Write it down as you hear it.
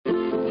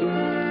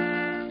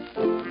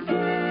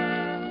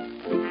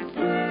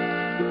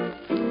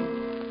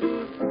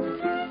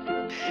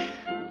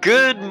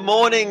Good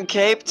morning,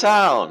 Cape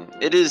Town.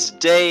 It is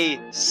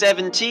day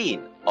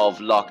 17 of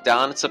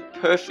lockdown. It's a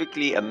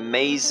perfectly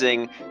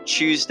amazing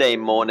Tuesday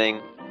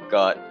morning.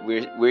 God,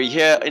 we're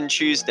here in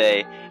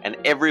Tuesday, and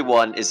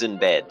everyone is in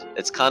bed.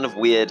 It's kind of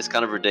weird. It's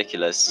kind of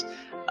ridiculous.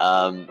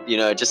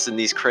 Just in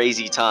these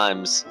crazy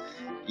times,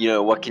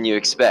 what can you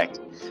expect?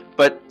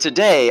 But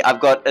today, I've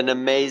got an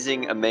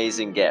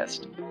amazing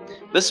guest.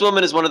 This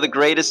woman is one of the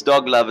greatest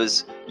dog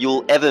lovers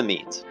you'll ever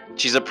meet.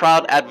 She's a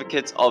proud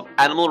advocate of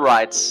animal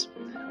rights,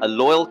 a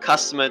loyal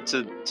customer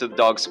to the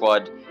Dog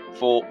Squad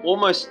for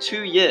almost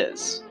 2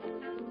 years.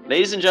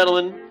 Ladies and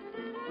gentlemen,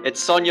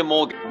 it's Sonia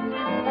Morgan.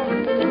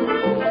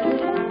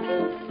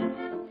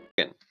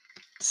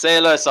 Say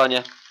hello,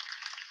 Sonia.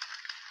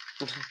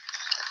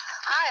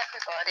 Hi,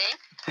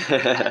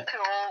 everybody. Hope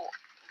you're all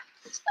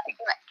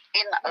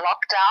in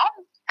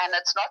lockdown, and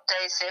it's not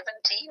day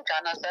 17,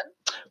 Jonathan.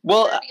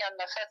 Well, it's only on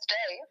the 5th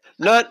day.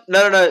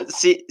 No.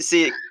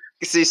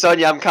 See,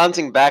 Sonia, I'm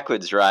counting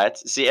backwards, right?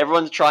 See,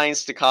 everyone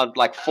tries to count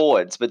like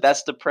forwards, but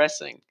that's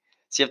depressing.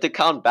 So you have to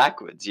count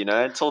backwards,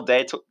 till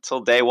day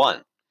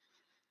one.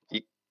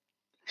 I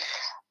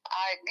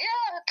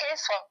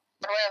guess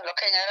one way of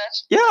looking at it.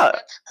 Yeah,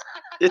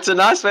 it's a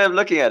nice way of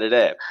looking at it,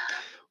 eh?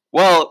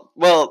 Well,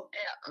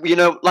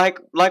 Yeah.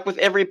 like with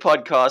every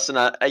podcast,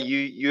 and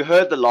you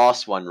heard the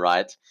last one,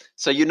 right?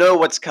 So you know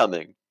what's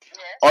coming. Yes.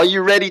 Are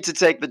you ready to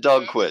take the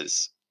dog Yes.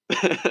 quiz?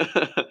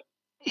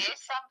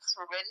 Yes,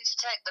 I'm ready to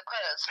take the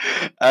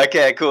quiz.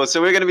 Okay, cool. So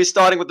we're going to be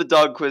starting with the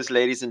dog quiz,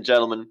 ladies and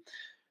gentlemen.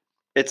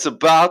 It's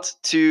about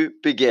to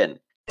begin.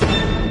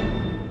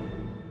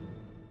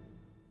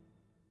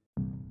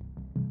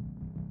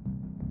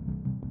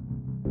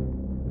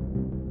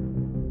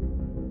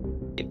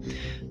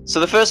 So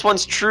the first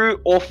one's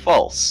true or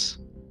false.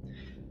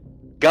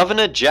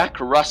 Governor Jack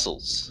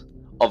Russell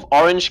of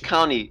Orange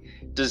County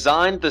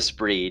designed this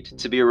breed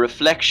to be a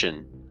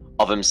reflection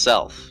of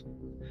himself.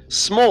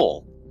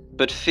 Small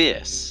but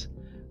fierce,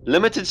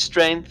 limited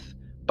strength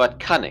but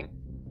cunning,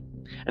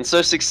 and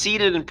so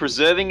succeeded in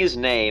preserving his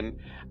name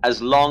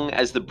as long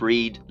as the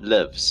breed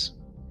lives.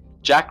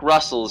 Jack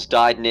Russell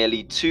died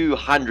nearly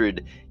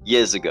 200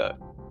 years ago.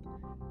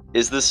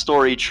 Is this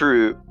story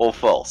true or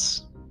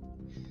false?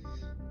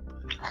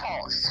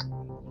 False.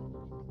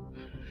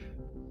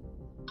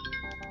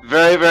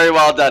 Very, very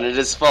well done. It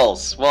is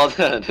false. Well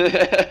done.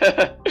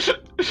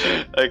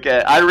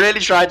 Okay, I really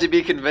tried to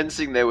be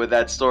convincing there with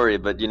that story,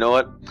 but you know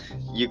what?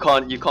 You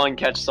can't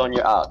catch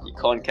Sonia out. You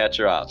can't catch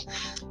her out.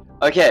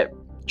 Okay,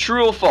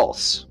 true or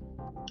false?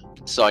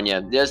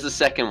 Sonia, there's the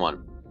second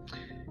one.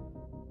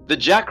 The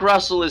Jack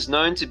Russell is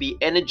known to be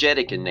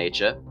energetic in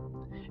nature.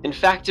 In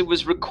fact, it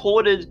was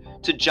recorded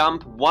to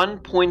jump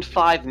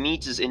 1.5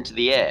 meters into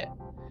the air.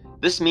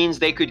 This means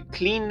they could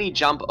cleanly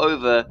jump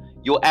over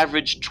your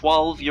average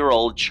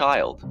 12-year-old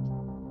child.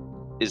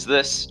 Is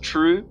this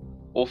true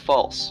or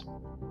false?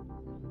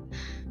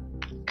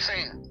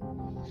 True.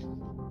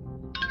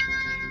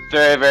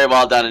 Very, very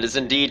well done. It is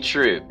indeed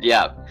true.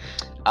 Yeah.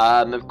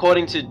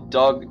 According to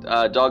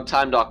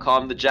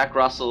dogtime.com, the Jack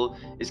Russell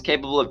is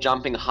capable of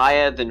jumping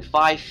higher than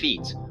 5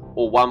 feet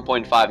or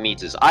 1.5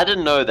 meters. I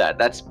didn't know that.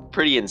 That's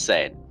pretty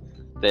insane,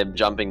 them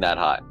jumping that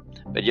high.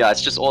 But yeah,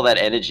 it's just all that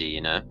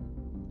energy,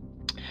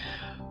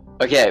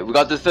 Okay, we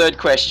got the third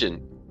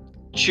question.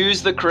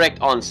 Choose the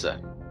correct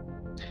answer.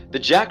 The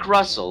Jack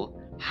Russell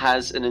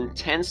has an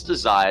intense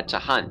desire to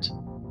hunt.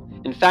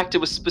 In fact, it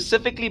was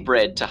specifically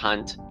bred to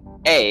hunt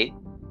A.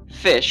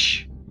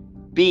 Fish,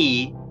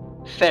 B.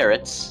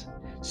 Ferrets,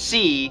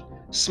 C.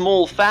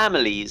 Small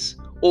families,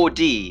 or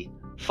D.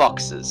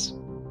 Foxes.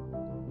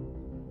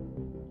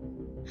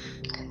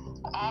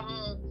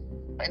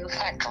 In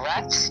fact,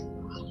 rats.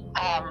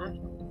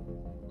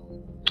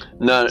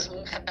 No,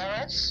 Small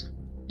ferrets.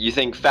 you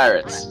think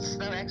ferrets? Rats,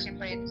 they're actually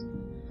bred.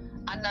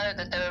 I know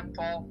that they're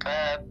more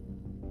bred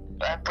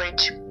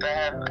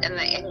in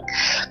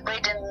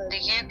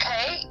the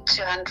UK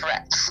to hunt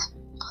rats.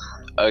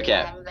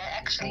 Okay. They're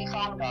actually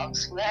farm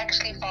dogs.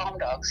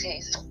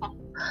 Yes.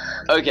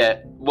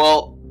 Okay.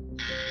 Well,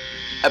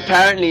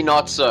 apparently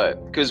not so,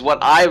 because what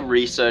I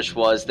researched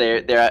was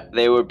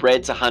they were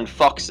bred to hunt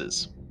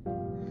foxes.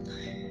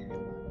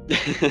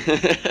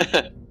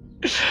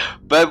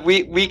 But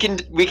we can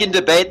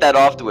debate that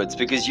afterwards,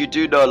 because you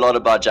do know a lot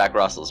about Jack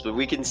Russells, but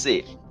we can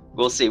see.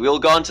 We'll see. We'll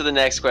go on to the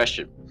next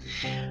question.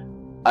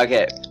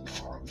 Okay.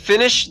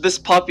 Finish this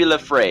popular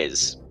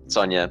phrase,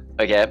 Sonia.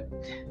 Okay.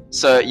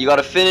 So you got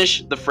to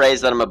finish the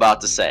phrase that I'm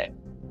about to say.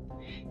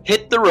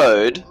 Hit the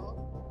road,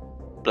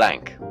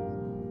 blank.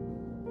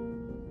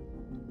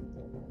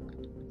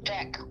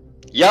 Jack.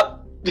 Yep.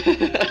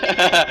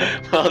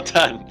 Well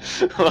done.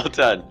 Well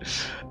done.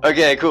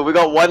 Okay, cool. We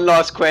got one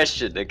last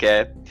question,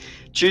 okay?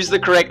 Choose the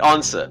correct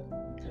answer.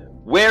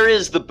 Where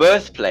is the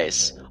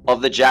birthplace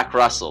of the Jack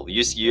Russell?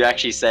 You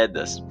actually said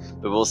this,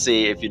 but we'll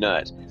see if you know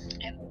it.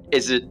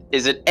 Is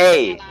it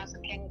A?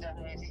 United Kingdom.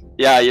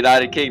 Yeah,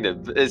 United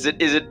Kingdom. Is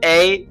it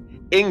A,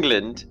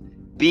 England,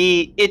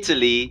 B,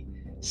 Italy,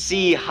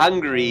 C,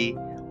 Hungary,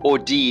 or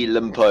D,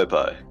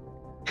 Limpopo?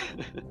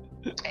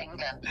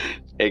 England.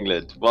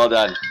 England. Well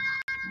done.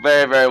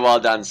 Very, very well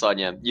done,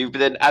 Sonia. You've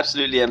been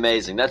absolutely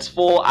amazing. That's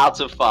 4 out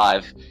of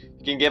 5.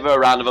 You can give her a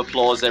round of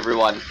applause,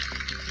 everyone.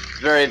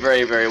 Very,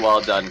 very, very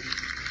well done.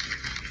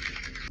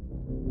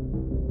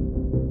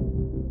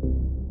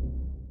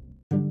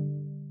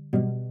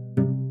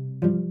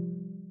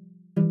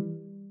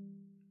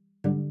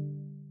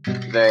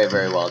 Very,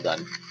 very well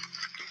done.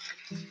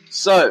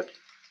 So,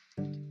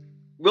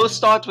 we'll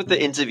start with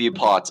the interview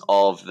part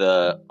of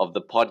the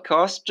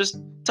podcast. Just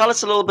tell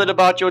us a little bit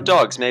about your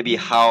dogs, maybe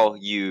how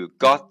you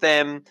got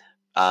them,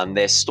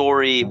 their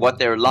story, what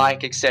they're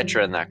like,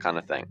 etc., and that kind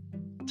of thing.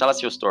 Tell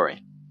us your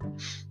story.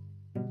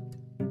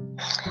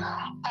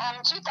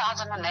 In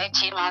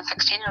 2018, my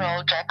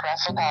 16-year-old Jack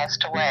Russell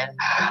passed away.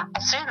 I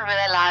soon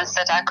realized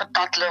that I could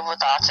not live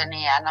without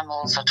any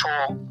animals at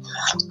all.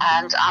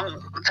 And I'm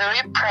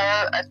very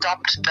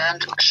pro-adopt,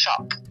 don't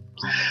shop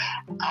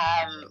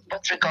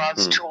with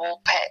regards to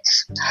all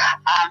pets.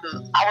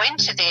 I went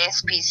to the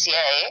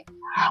SPCA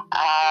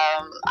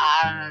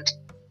and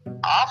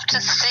after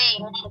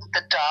seeing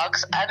the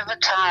dogs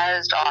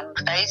advertised on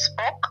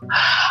Facebook,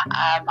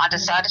 I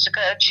decided to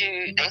go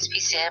to the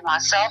SPCA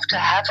myself to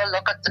have a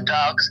look at the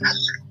dogs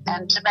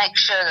and to make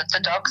sure that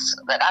the dogs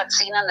that I'd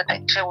seen in the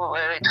picture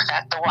were in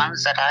fact the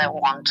ones that I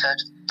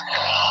wanted.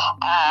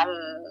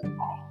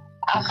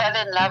 I fell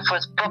in love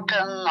with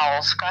Brooklyn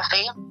or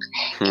Scruffy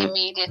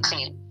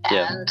immediately.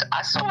 Yeah. And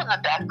I saw in the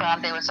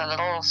background there was a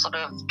little sort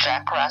of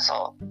Jack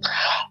Russell.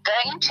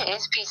 Going into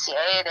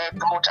SPCA, they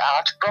brought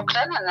out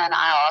Brooklyn, and then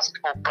I asked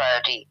for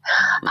Brody.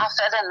 I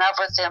fell in love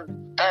with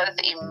them both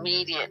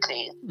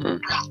immediately.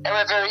 They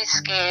were very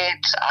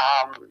scared,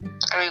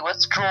 very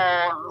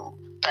withdrawn.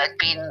 They'd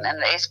been in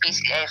the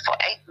SPCA for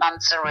 8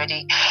 months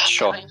already,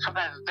 Sure. coming from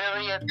a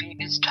very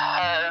abused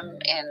home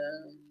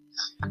in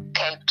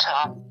Cape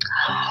Town.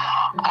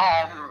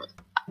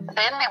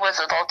 Then there was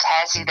a little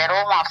Tassie that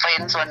all my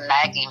friends were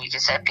nagging me to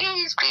say,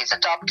 please, please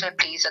adopt her,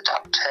 please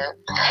adopt her.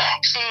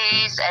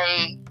 She's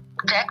a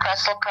Jack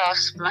Russell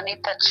Cross mini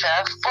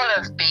pitcher, full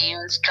of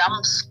beans,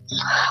 jumps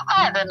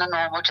higher than a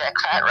normal Jack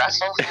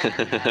Russell,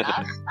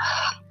 enough.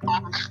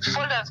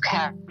 Full of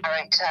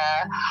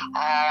character,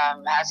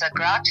 has a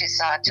grouchy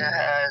side to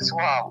her as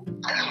well.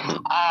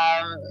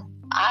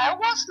 I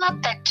was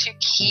not that too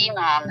keen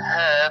on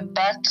her,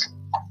 but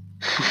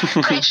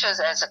precious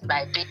as it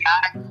may be,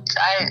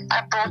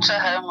 I brought her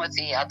home with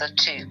the other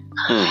two.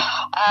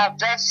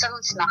 They're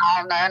since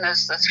now known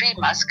as the Three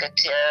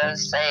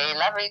Musketeers. They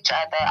love each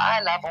other. I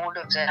love all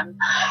of them,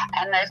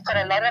 and they've put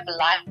a lot of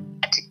light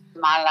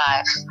in my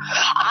life.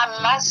 I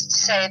must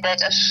say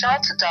that a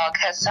shelter dog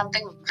has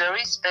something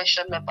very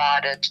special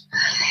about it.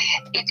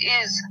 It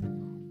is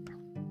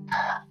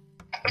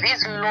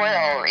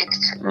loyal. It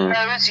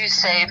knows you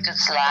saved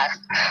its life.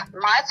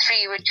 My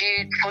 3 were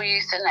due for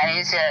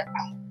euthanasia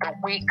the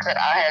week that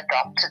I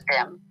adopted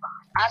them.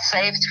 I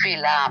saved 3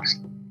 lives.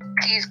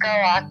 Please go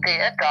out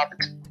there,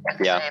 adopt, and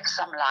save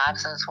some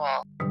lives as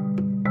well.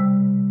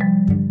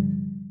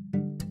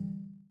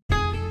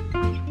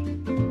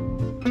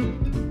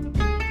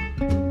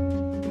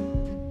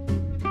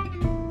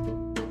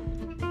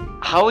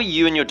 How are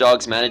you and your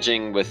dogs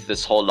managing with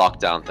this whole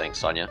lockdown thing,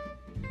 Sonia?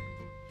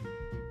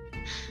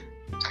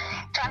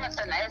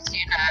 Jonathan, as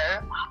you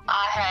know,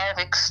 I have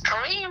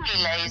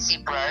extremely lazy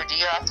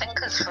Brody. I think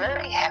is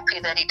very happy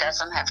that he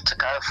doesn't have to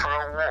go for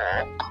a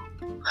walk.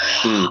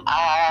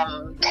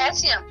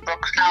 Tassie and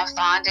Brooke are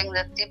finding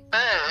that the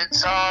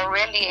birds are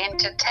really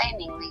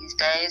entertaining these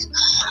days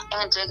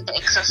and doing the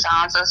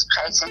exercises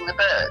chasing the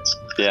birds.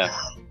 Yeah.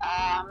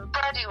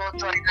 Brody will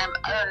join them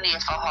only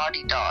if a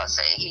hardy does.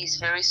 He's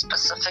very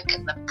specific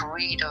in the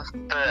breed of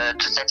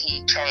bird that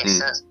he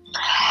chases.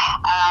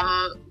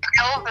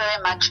 They're all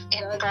very much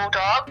indoor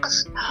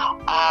dogs.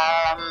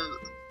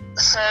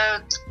 So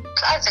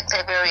I think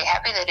they're very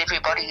happy that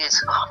everybody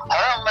is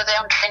home with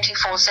them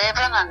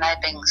 24/7 and they're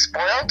being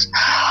spoiled.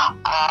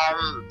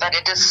 But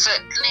it is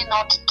certainly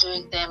not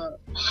doing them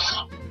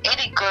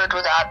any good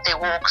without their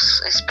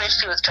walks,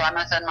 especially with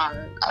Jonathan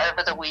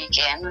over the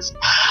weekends.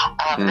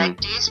 They're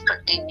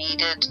desperately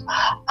needed.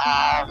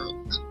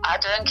 I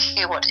don't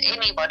care what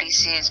anybody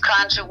says.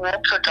 Trying to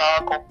walk your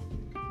dog or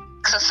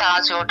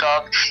exercise your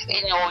dog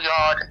in your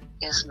yard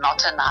is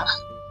not enough.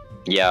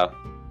 Yeah.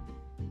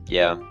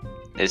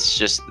 It's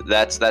just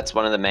that's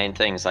one of the main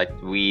things. Like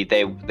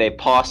they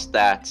passed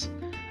that.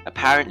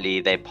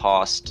 Apparently, they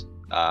passed,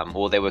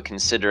 or they were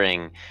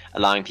considering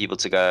allowing people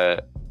to go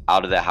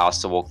out of their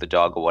house to walk the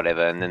dog or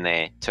whatever, and then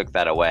they took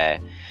that away.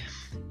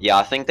 Yeah,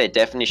 I think they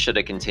definitely should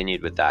have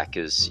continued with that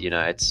because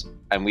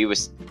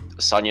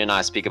Sonia and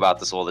I speak about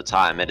this all the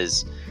time.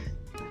 It's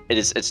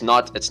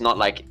not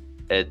like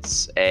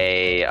it's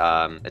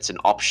an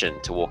option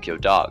to walk your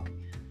dog.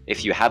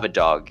 If you have a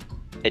dog,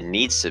 it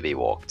needs to be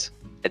walked.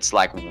 It's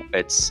like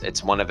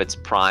it's one of its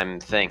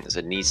prime things.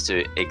 It needs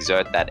to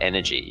exert that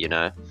energy,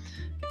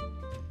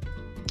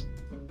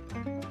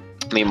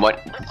 I mean,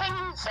 what? The thing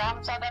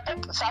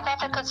South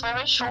Africa is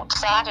very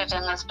short-sighted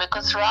in this,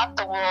 because throughout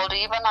the world,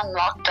 even on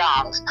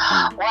lockdowns,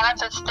 one of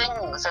the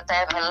things that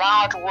they've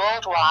allowed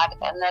worldwide,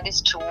 and that is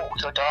to walk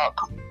your dog.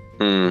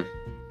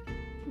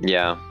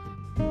 Yeah.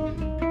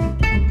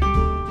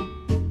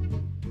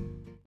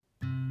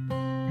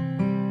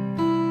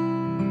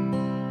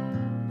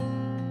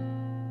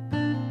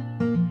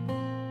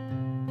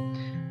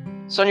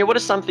 Sonia, what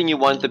is something you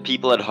want the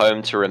people at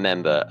home to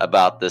remember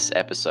about this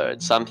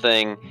episode?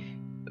 Something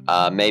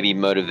maybe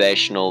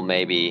motivational,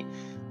 maybe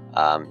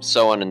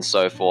so on and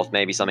so forth,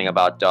 maybe something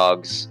about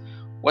dogs.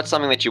 What's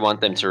something that you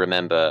want them to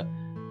remember?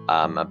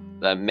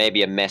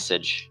 Maybe a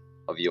message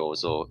of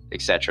yours, or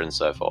etc. and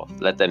so forth.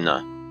 Let them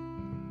know.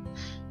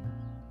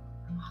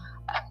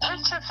 A pet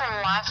is a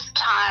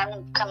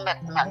lifetime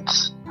commitment.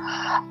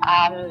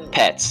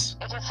 Pets.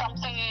 It is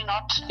something you're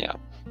not... Yeah.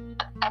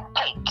 A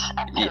pet.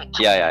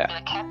 Yeah.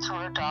 A cat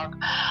or a dog.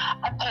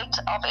 A pet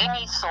of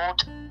any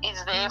sort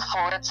is there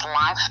for its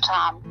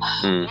lifetime.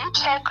 You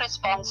take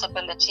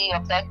responsibility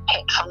of that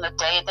pet from the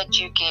day that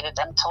you get it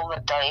until the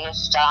day it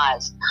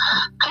dies.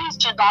 Please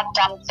do not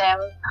dump them,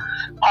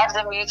 have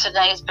them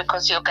euthanized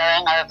because you're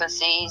going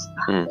overseas.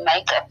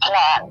 Make a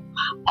plan.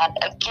 And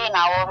again,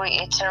 I will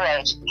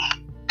reiterate,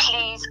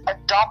 please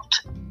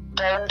adopt,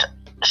 don't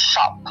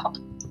shop.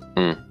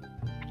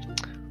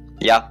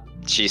 Yeah.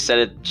 She said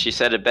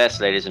it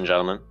best, ladies and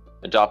gentlemen.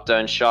 Adopt,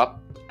 don't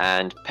shop.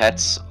 And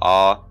pets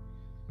are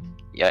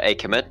a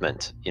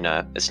commitment. You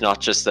know, it's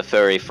not just a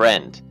furry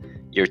friend.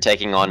 You're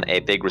taking on a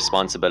big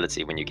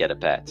responsibility when you get a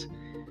pet.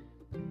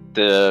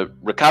 The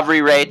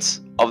recovery rate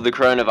of the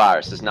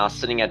coronavirus is now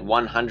sitting at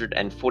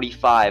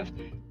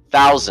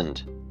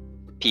 145,000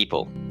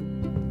 people.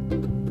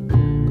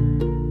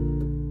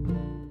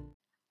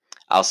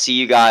 I'll see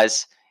you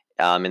guys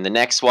in the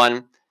next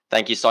one.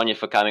 Thank you, Sonia,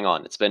 for coming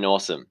on. It's been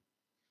awesome.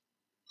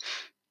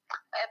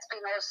 It's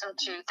been awesome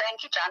too.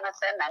 Thank you,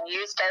 Jonathan, and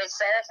you stay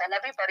safe, and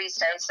everybody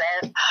stay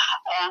safe,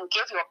 and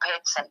give your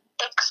pets an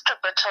extra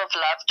bit of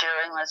love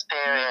during this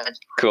period.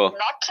 Cool.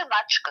 Not too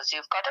much, because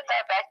you've got to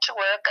go back to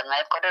work and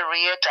they've got to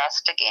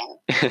readjust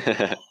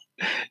again.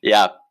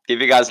 Yeah,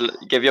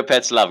 give your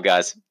pets love,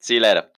 guys. See you later.